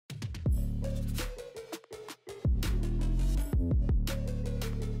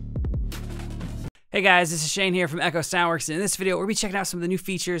Hey guys, this is Shane here from Echo Soundworks, and in this video we're going to be checking out some of the new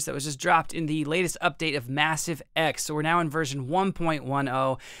features that was just dropped in the latest update of Massive X. So we're now in version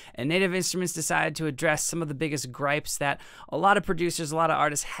 1.10, and Native Instruments decided to address some of the biggest gripes that a lot of producers, a lot of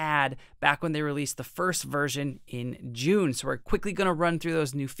artists had back when they released the first version in June. So we're quickly going to run through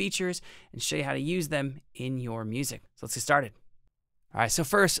those new features and show you how to use them in your music. So let's get started. All right, so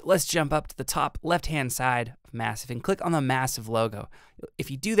first, let's jump up to the top left-hand side of Massive and click on the Massive logo. If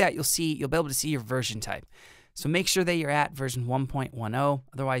you do that, you'll be able to see your version type. So make sure that you're at version 1.10,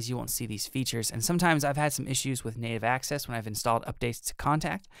 otherwise you won't see these features. And sometimes I've had some issues with native access when I've installed updates to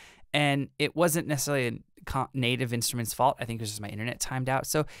Contact, and it wasn't necessarily a Native Instruments fault. I think it was just my internet timed out.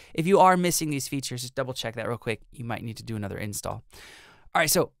 So if you are missing these features, just double check that real quick. You might need to do another install. All right,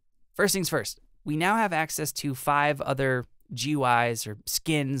 so first things first, we now have access to 5 other GUIs or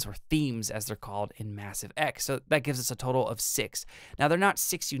skins or themes as they're called in Massive X. So that gives us a total of 6. Now they're not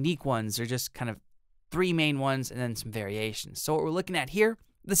 6 unique ones, they're just kind of 3 main ones and then some variations. So what we're looking at here,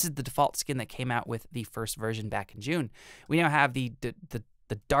 this is the default skin that came out with the first version back in June. We now have the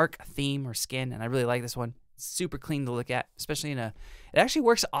dark theme or skin, and I really like this one. It's super clean to look at, especially it actually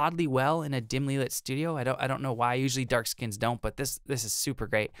works oddly well in a dimly lit studio. I don't know why. Usually dark skins don't, but this is super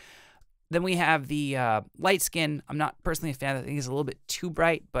great. Then we have the light skin. I'm not personally a fan. I think it's a little bit too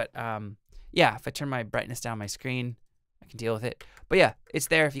bright, but yeah, if I turn my brightness down on my screen, I can deal with it. But yeah, it's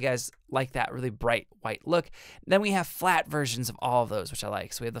there if you guys like that really bright white look. Then we have flat versions of all of those, which I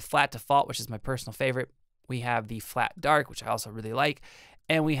like. So we have the flat default, which is my personal favorite. We have the flat dark, which I also really like.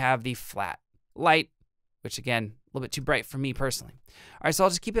 And we have the flat light, which again, a little bit too bright for me personally. All right, so I'll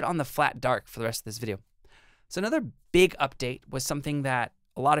just keep it on the flat dark for the rest of this video. So another big update was something that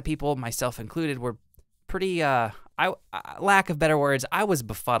a lot of people, myself included, were pretty, lack of better words, I was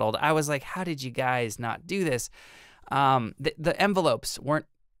befuddled. I was like, how did you guys not do this? The envelopes weren't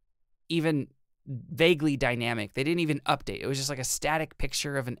even vaguely dynamic. They didn't even update. It was just like a static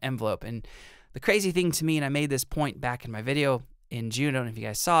picture of an envelope. And the crazy thing to me, and I made this point back in my video in June, I don't know if you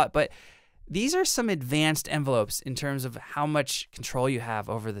guys saw it, but these are some advanced envelopes in terms of how much control you have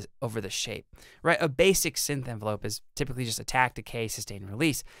over the shape, right? A basic synth envelope is typically just attack, decay, sustain,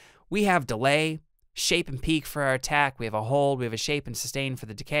 release. We have delay, shape and peak for our attack. We have a hold, we have a shape and sustain for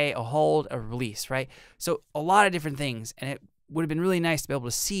the decay, a hold, a release, right? So a lot of different things, and it would have been really nice to be able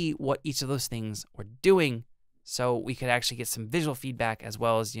to see what each of those things were doing so we could actually get some visual feedback as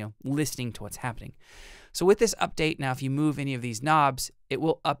well as, listening to what's happening. So with this update, now if you move any of these knobs, it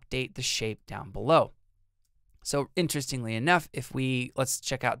will update the shape down below. So interestingly enough, let's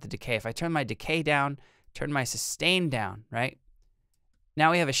check out the decay. If I turn my decay down, turn my sustain down, right?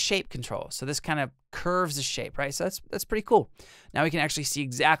 Now we have a shape control. So this kind of curves the shape, right? So that's pretty cool. Now we can actually see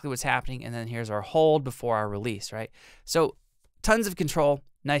exactly what's happening, and then here's our hold before our release, right? So tons of control,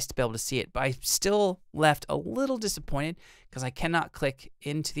 nice to be able to see it, but I still left a little disappointed because I cannot click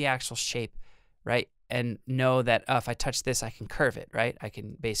into the actual shape, right? And know that if I touch this, I can curve it, right? I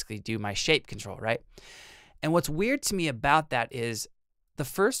can basically do my shape control, right? And what's weird to me about that is the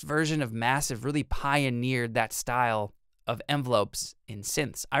first version of Massive really pioneered that style of envelopes in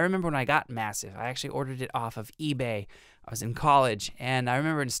synths. I remember when I got Massive, I actually ordered it off of eBay. I was in college, and I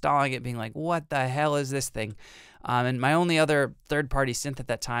remember installing it being like, what the hell is this thing? And my only other third-party synth at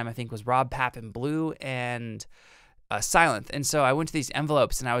that time, I think, was Rob Papin Blue and Silent. And so I went to these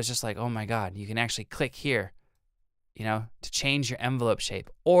envelopes and I was just like, oh my God, you can actually click here, to change your envelope shape,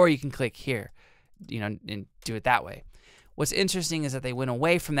 or you can click here, and do it that way. What's interesting is that they went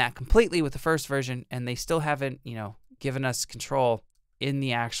away from that completely with the first version, and they still haven't, given us control in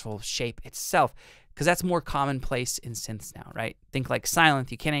the actual shape itself, because that's more commonplace in synths now, right? Think like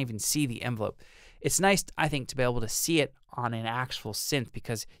Silent, you can't even see the envelope. It's nice, I think, to be able to see it on an actual synth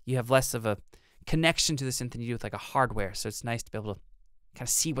because you have less of a connection to the synth than you do with like a hardware. So it's nice to be able to kind of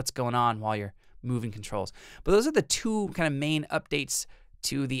see what's going on while you're moving controls. But those are the 2 kind of main updates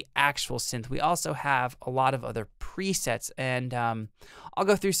to the actual synth. We also have a lot of other presets, and I'll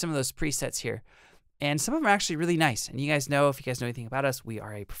go through some of those presets here. And some of them are actually really nice. And you guys know, if you guys know anything about us, we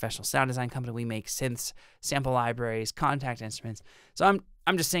are a professional sound design company. We make synths, sample libraries, Contact instruments. So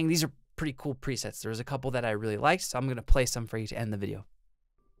I'm just saying these are pretty cool presets. There's a couple that I really liked, so I'm going to play some for you to end the video.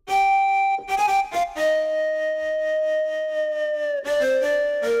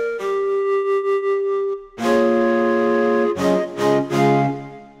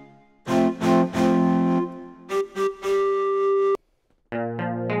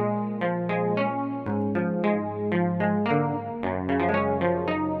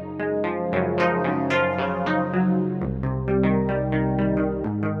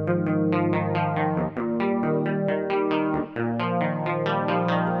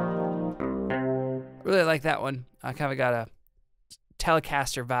 like that one. I kind of got a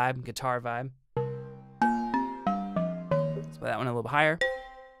Telecaster vibe, guitar vibe. Let's play that one a little bit higher.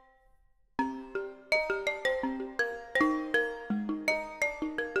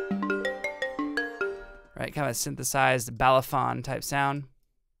 Right, kind of a synthesized balafon type sound.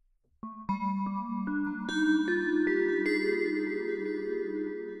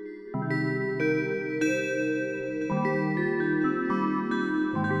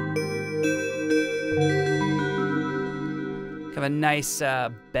 Kind of a nice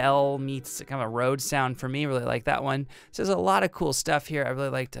bell meets kind of a road sound for me. Really like that one. So there's a lot of cool stuff here. I really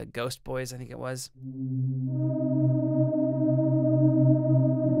liked Ghost Boys, I think it was.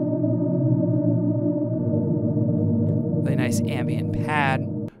 Really nice ambient pad.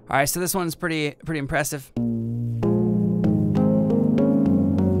 All right, so this one's pretty impressive.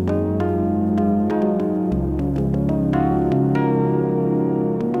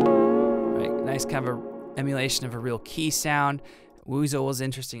 Right, nice kind of a emulation of a real key sound. Woozle was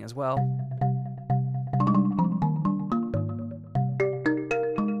interesting as well.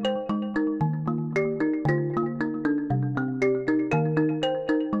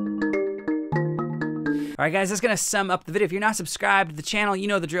 All right, guys, that's going to sum up the video. If you're not subscribed to the channel, you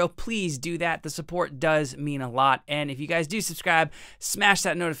know the drill. Please do that. The support does mean a lot. And if you guys do subscribe, smash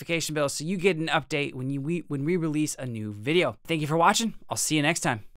that notification bell so you get an update when we release a new video. Thank you for watching. I'll see you next time.